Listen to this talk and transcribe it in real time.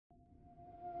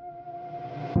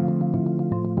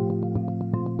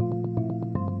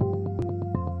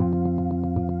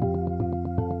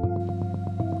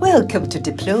Welcome to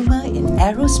Diploma in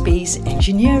Aerospace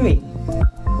Engineering.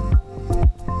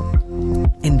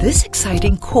 In this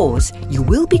exciting course, you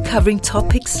will be covering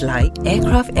topics like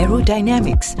aircraft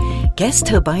aerodynamics, gas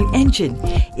turbine engine,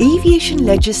 aviation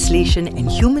legislation and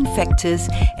human factors,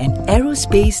 and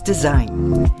aerospace design.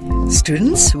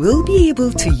 Students will be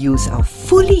able to use our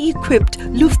fully equipped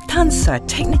Lufthansa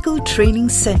Technical Training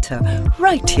Center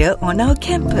right here on our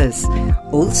campus.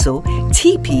 Also,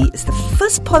 TP is the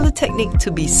first polytechnic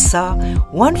to be SAR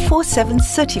 147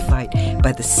 certified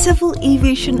by the Civil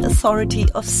Aviation Authority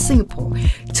of Singapore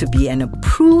to be an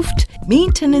approved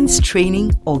maintenance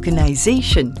training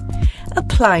organization.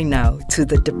 Apply now to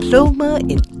the Diploma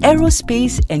in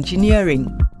Aerospace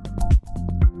Engineering.